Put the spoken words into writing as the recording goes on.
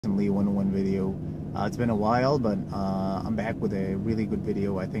USMLE 101 video. It's been a while, but I'm back with a really good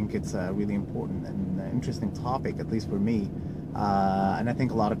video. I think it's a really important and interesting topic, at least for me. And I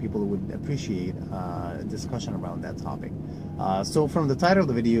think a lot of people would appreciate a discussion around that topic. So from the title of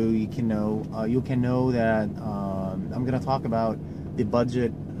the video, you can know that I'm going to talk about the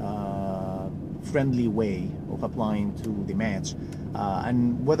budget friendly way of applying to the match,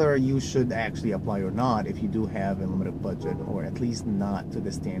 and whether you should actually apply or not if you do have a limited budget, or at least not to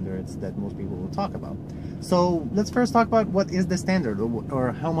the standards that most people will talk about. So let's first talk about what is the standard,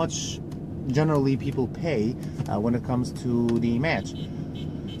 or how much generally people pay when it comes to the match.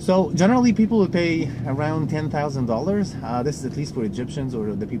 So generally people would pay around $10,000. This is at least for Egyptians,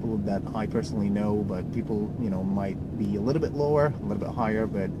 or the people that I personally know, but people might be a little bit lower, a little bit higher,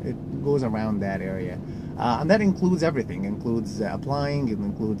 but it goes around that area. And that includes everything. It includes applying, it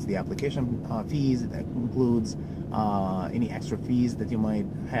includes the application fees, it includes any extra fees that you might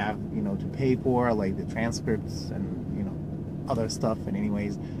have to pay for, like the transcripts and other stuff. And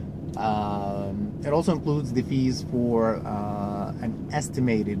anyways, it also includes the fees for an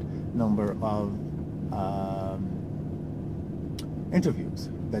estimated number of interviews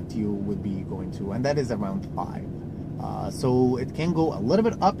that you would be going to, and that is around 5. So it can go a little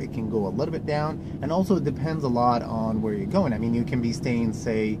bit up, it can go a little bit down, and also it depends a lot on where you're going. I mean, you can be staying,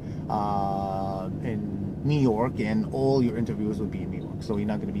 say, in New York, and all your interviews would be in New York, so you're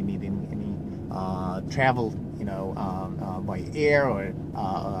not going to be needing any travel, by air or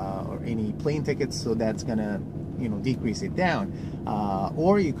any plane tickets, so that's gonna decrease it down.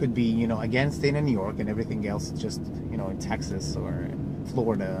 Or you could be again staying in New York, and everything else just in Texas or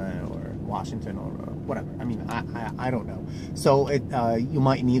Florida or Washington or whatever. I mean, I don't know. So you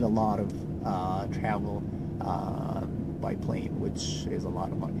might need a lot of travel by plane, which is a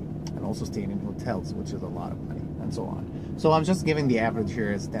lot of money, and also staying in hotels, which is a lot of money, and so on. So I'm just giving the average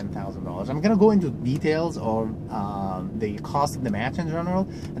here as $10,000. I'm gonna go into details of the cost of the match in general,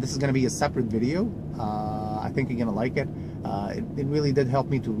 and this is gonna be a separate video. I think you're gonna like it. It really did help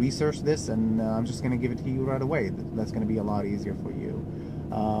me to research this, and I'm just gonna give it to you right away. That's gonna be a lot easier for you.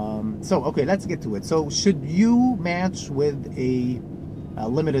 So okay, let's get to it. So should you match with a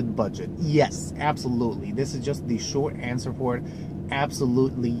limited budget? Yes, absolutely. This is just the short answer for it.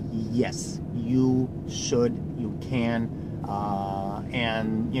 Absolutely yes, you should, you can,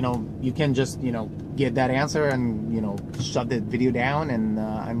 and you can just get that answer and shut the video down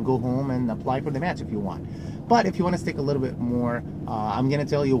and go home and apply for the match if you want. But if you want to stick a little bit more, I'm gonna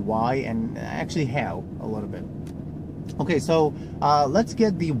tell you why and actually how a little bit. Okay, so let's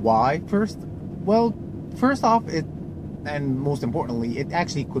get the why first. Well, first off, and most importantly, it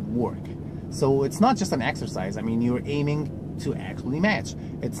actually could work. So it's not just an exercise. I mean, you're aiming to actually match.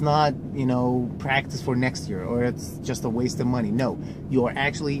 It's not practice for next year, or it's just a waste of money. No, you are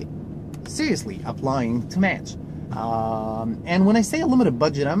actually seriously applying to match. And when I say a limited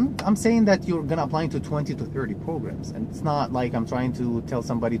budget, I'm saying that you're gonna apply to 20 to 30 programs, and it's not like I'm trying to tell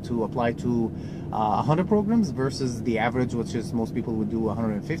somebody to apply to 100 programs versus the average, which is most people would do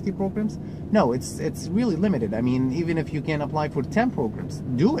 150 programs. No, it's really limited. I mean, even if you can apply for 10 programs,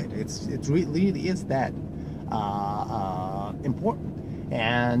 do it. It really is that important.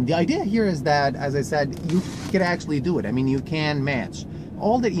 And the idea here is that, as I said, you can actually do it. I mean, you can match.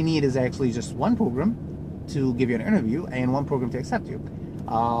 All that you need is actually just one program to give you an interview and one program to accept you.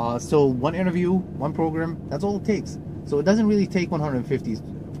 So one interview, one program, that's all it takes. So it doesn't really take 150.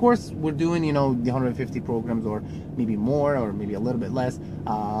 Of course, we're doing the 150 programs, or maybe more, or maybe a little bit less,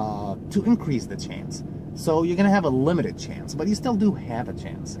 to increase the chance. So you're gonna have a limited chance, but you still do have a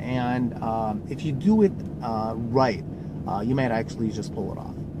chance. And if you do it right, you might actually just pull it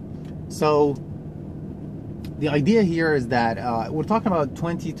off. So the idea here is that we're talking about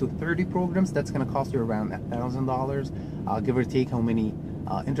 20 to 30 programs. That's going to cost you around $1,000, give or take how many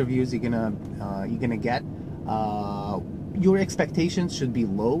interviews you're gonna get. Your expectations should be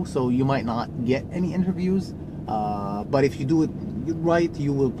low, so you might not get any interviews. But if you do it right,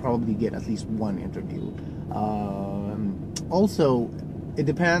 you will probably get at least one interview. Also, it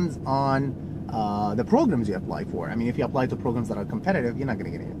depends on the programs you apply for. I mean, if you apply to programs that are competitive, you're not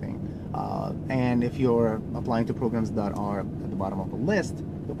going to get anything. And if you're applying to programs that are at the bottom of the list,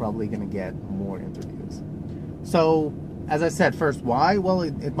 you're probably going to get more interviews. So, as I said, first, why? Well,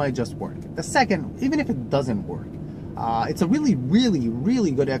 it might just work. The second, even if it doesn't work, it's a really, really,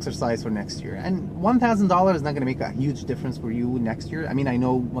 really good exercise for next year. And $1,000 is not going to make a huge difference for you next year. I mean, I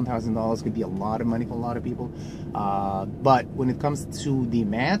know $1,000 could be a lot of money for a lot of people, but when it comes to the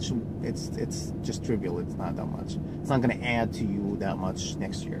match, it's just trivial. It's not that much. It's not going to add to you that much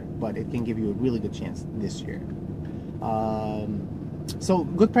next year, but it can give you a really good chance this year. So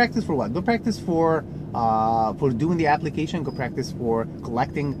good practice for what? Good practice for doing the application. Good practice for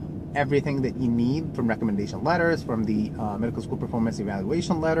collecting everything that you need from recommendation letters, from the medical school performance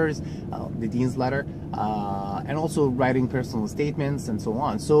evaluation letters, the dean's letter, and also writing personal statements and so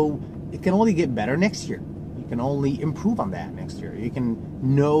on. So it can only get better next year. You can only improve on that next year. You can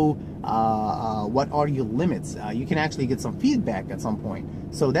know what are your limits. You can actually get some feedback at some point.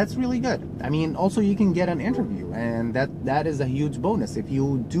 So that's really good. I mean, also you can get an interview, and that is a huge bonus. If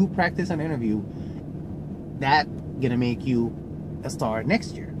you do practice an interview, that's gonna make you a star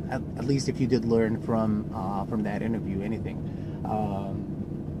next year. At least if you did learn from that interview anything.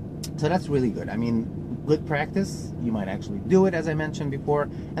 So that's really good. I mean, good practice. You might actually do it, as I mentioned before.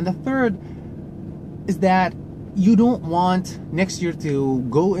 And the third is that you don't want next year to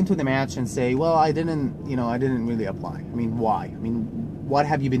go into the match and say, well, I didn't really apply. I mean, why? I mean, what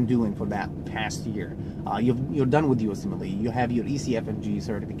have you been doing for that past year? You're done with USMLE. You have your ECFMG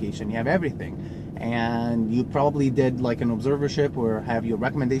certification. You have everything. And you probably did like an observership or have your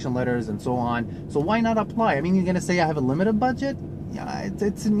recommendation letters and so on. So why not apply? I mean, you're gonna say I have a limited budget. Yeah,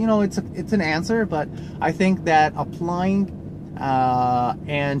 it's an answer, but I think that applying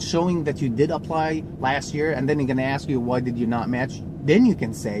and showing that you did apply last year, and then you're gonna ask you why did you not match. Then you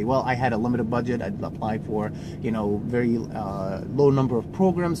can say, well, I had a limited budget. I applied for, very low number of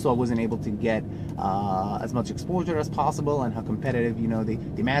programs, so I wasn't able to get as much exposure as possible, and how competitive,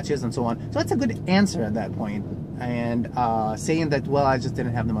 the matches and so on. So that's a good answer at that point. And saying that, well, I just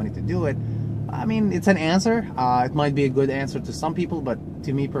didn't have the money to do it. I mean, it's an answer. It might be a good answer to some people, but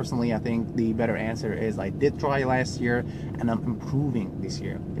to me personally, I think the better answer is I did try last year, and I'm improving this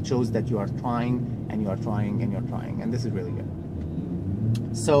year. It shows that you are trying, and you are trying, and you're trying, and this is really good.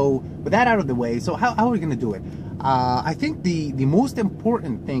 So with that out of the way, so how are we going to do it? I think the most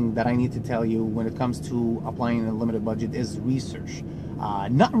important thing that I need to tell you when it comes to applying a limited budget is research.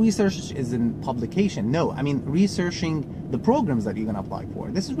 Not research is in publication. No, I mean researching the programs that you're going to apply for.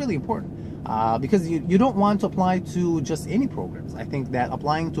 This is really important because you don't want to apply to just any programs. I think that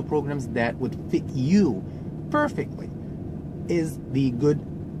applying to programs that would fit you perfectly is the good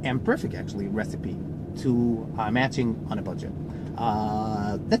and perfect, actually, recipe to matching on a budget.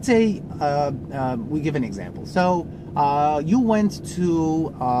 Let's say we give an example. So you went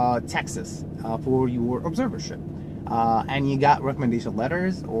to Texas for your observership, and you got recommendation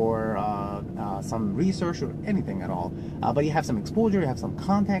letters or some research or anything at all, but you have some exposure, you have some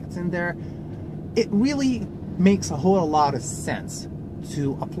contacts in there. It really makes a whole lot of sense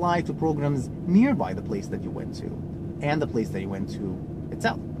to apply to programs nearby the place that you went to and the place that you went to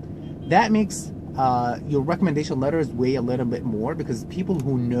itself. That makes your recommendation letters weigh a little bit more, because people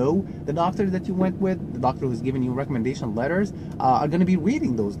who know the doctor that you went with, the doctor who's giving you recommendation letters, are going to be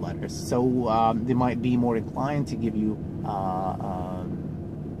reading those letters. So they might be more inclined to give you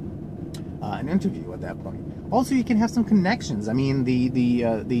an interview at that point. Also, you can have some connections. I mean,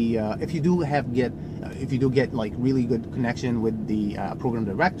 if you do get like really good connection with the program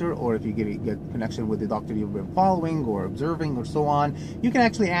director, or if you get a good connection with the doctor you've been following or observing or so on, you can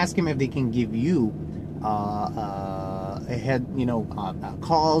actually ask him if they can give you a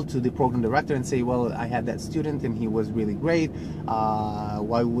call to the program director and say, well, I had that student and he was really great.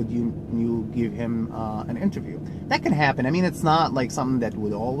 Why would you give him an interview? That can happen. I mean, it's not like something that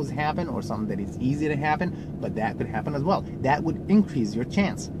would always happen or something that is easy to happen, but that could happen as well. That would increase your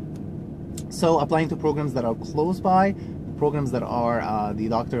chance. So applying to programs that are close by, programs that are the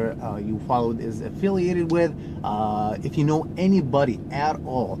doctor you followed is affiliated with. If you know anybody at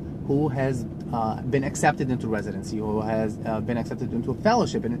all who has been accepted into residency or has been accepted into a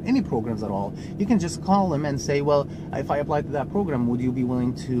fellowship in any programs at all, you can just call them and say, well, if I apply to that program, would you be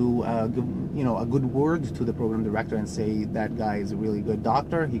willing to give a good word to the program director and say that guy is a really good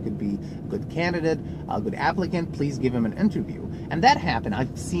doctor, he could be a good candidate, a good applicant, please give him an interview. And that happened.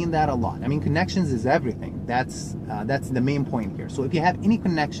 I've seen that a lot. I mean, connections is everything. That's the main point here. So if you have any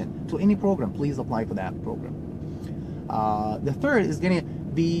connection to any program, please apply for that program. The third is going to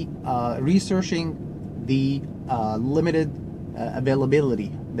be researching the limited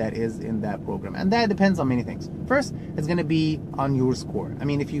availability that is in that program, and that depends on many things. First, it's going to be on your score. I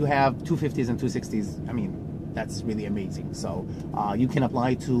mean, if you have 250s and 260s, I mean, that's really amazing. So you can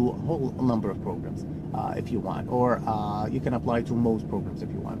apply to a whole number of programs if you want, or you can apply to most programs if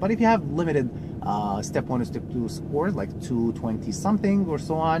you want. But if you have limited step 1 or step 2 scores, like 220 something or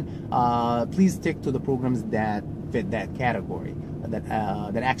so on, please stick to the programs that fit that category, that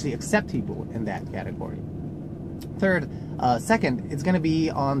actually accept people in that category. Third, second, it's going to be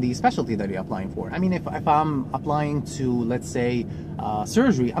on the specialty that you're applying for. I mean, if I'm applying to, let's say,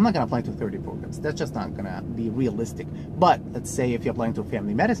 surgery, I'm not going to apply to 30 programs. That's just not going to be realistic. But let's say if you're applying to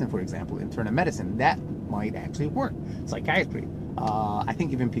family medicine, for example, internal medicine, that might actually work. Psychiatry, I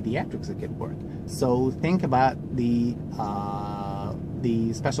think even pediatrics, it could work. So think about the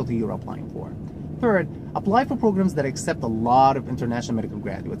specialty you're applying for. Third, apply for programs that accept a lot of international medical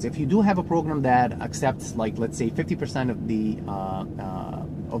graduates. If you do have a program that accepts, like, let's say 50% of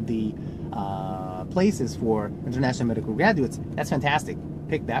the places for international medical graduates, that's fantastic.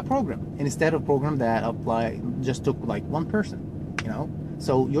 Pick that program, and instead of a program that just took like one person, you know.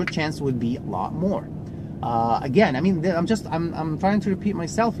 So your chance would be a lot more. Again, I mean, I'm trying to repeat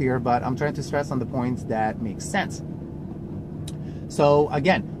myself here, but I'm trying to stress on the points that make sense. So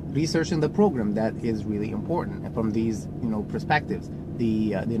again, researching the program, that is really important from these, you know, perspectives.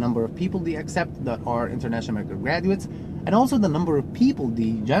 The number of people they accept that are international medical graduates, and also the number of people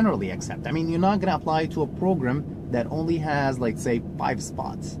they generally accept. I mean, you're not going to apply to a program that only has, like, say, 5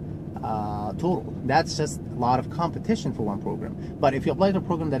 spots total. That's just a lot of competition for one program. But if you apply to a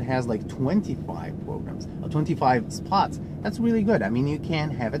program that has like 25 programs or 25 spots, that's really good. I mean, you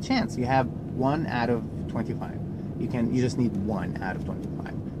can have a chance. You have 1 out of 25. You just need 1 out of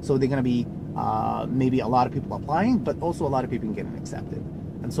 25. So they're going to be maybe a lot of people applying, but also a lot of people getting accepted,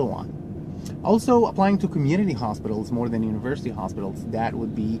 and so on. Also, applying to community hospitals more than university hospitals, that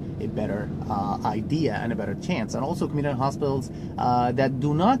would be a better idea and a better chance. And also community hospitals that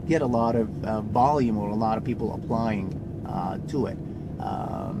do not get a lot of volume or a lot of people applying to it.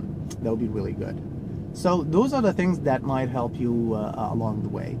 That would be really good. So those are the things that might help you along the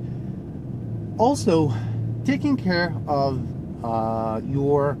way. Also, taking care of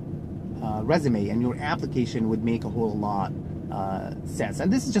your resume and your application would make a whole lot sense.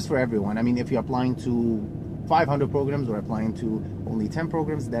 And this is just for everyone. I mean, if you're applying to 500 programs or applying to only 10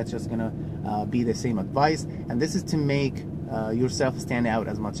 programs, that's just gonna be the same advice. And this is to make yourself stand out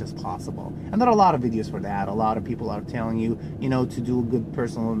as much as possible. And there are a lot of videos for that. A lot of people are telling you, you know, to do a good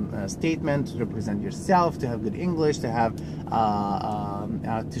personal statement, to represent yourself, to have good English, to have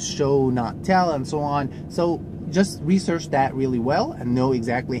to show, not tell, and so on. So just research that really well and know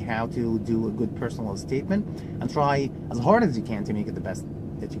exactly how to do a good personal statement, and try as hard as you can to make it the best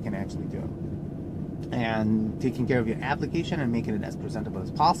that you can actually do. And taking care of your application and making it as presentable as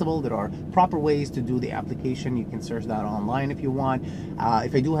possible. There are proper ways to do the application. You can search that online if you want.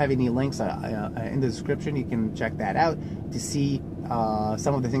 If I do have any links in the description, you can check that out to see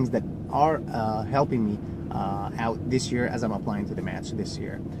some of the things that are helping me out this year as I'm applying to the match this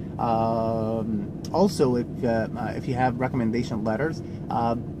year. Also, if you have recommendation letters,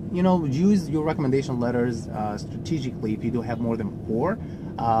 you know, use your recommendation letters strategically if you do have more than 4.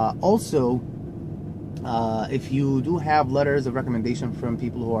 Also, if you do have letters of recommendation from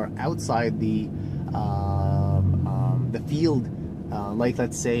people who are outside the field, like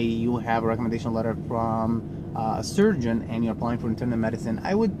let's say you have a recommendation letter from a surgeon and you're applying for internal medicine,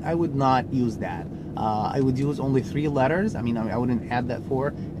 I would not use that. I would use only 3 letters. I mean, I wouldn't add that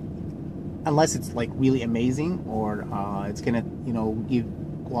 4, unless it's like really amazing, or it's gonna, you know, give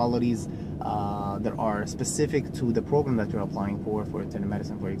qualities that are specific to the program that you're applying for internal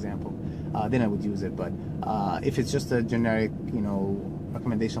medicine, for example. Then I would use it. But if it's just a generic, you know,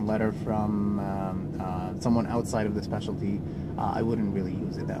 recommendation letter from someone outside of the specialty, I wouldn't really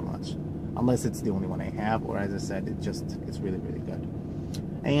use it that much, unless it's the only one I have, or as I said, it's really, really good.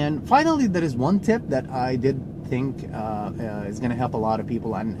 And finally, there is one tip that I did think is going to help a lot of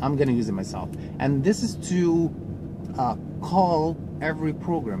people, and I'm going to use it myself. And this is to call every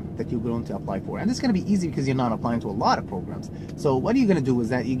program that you're going to apply for. And this is going to be easy because you're not applying to a lot of programs. So what you're going to do is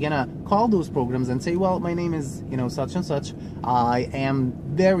that you're going to call those programs and say, well, my name is, you know, such and such. I am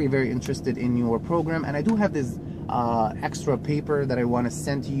very, very interested in your program, and I do have this extra paper that I want to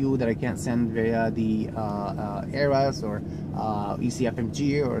send to you that I can't send via the ARAS or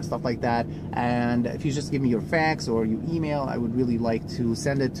ECFMG or stuff like that. And if you just give me your fax or your email, I would really like to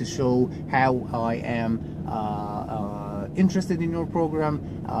send it to show how I am interested in your program.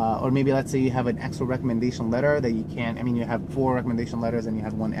 Or maybe let's say you have an extra recommendation letter that you can, I mean, you have 4 recommendation letters and you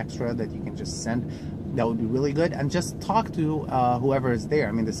have 1 extra that you can just send. That would be really good. And just talk to whoever is there,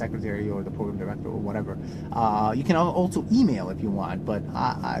 I mean the secretary or the program director or whatever. You can also email if you want, but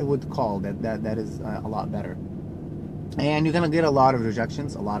I would call. That is a lot better. And you're going to get a lot of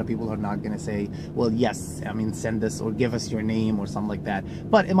rejections. A lot of people are not going to say, well, yes, I mean, send this or give us your name or something like that.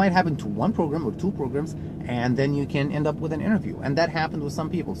 But it might happen to 1 program or 2 programs, and then you can end up with an interview. And that happened with some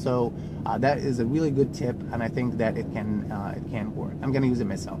people. So that is a really good tip, and I think that it can work. I'm going to use it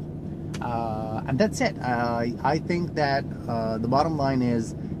myself. And that's it. I think that the bottom line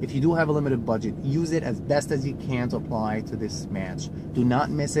is, if you do have a limited budget, use it as best as you can to apply to this match. Do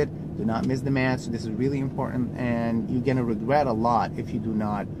not miss it. Do not miss the match. This is really important, and you're gonna regret a lot if you do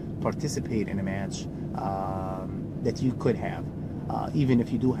not participate in a match that you could have, even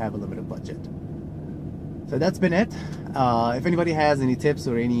if you do have a limited budget. So that's been it. If anybody has any tips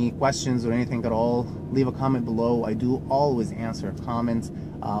or any questions or anything at all, leave a comment below. I do always answer comments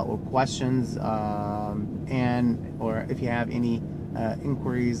or questions, or if you have any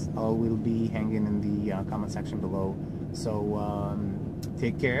inquiries, I will be hanging in the comment section below. So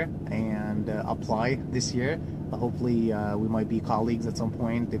take care and apply this year. Hopefully we might be colleagues at some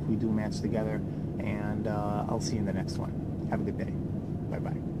point if we do match together, and I'll see you in the next one. Have a good day. Bye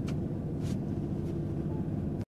bye.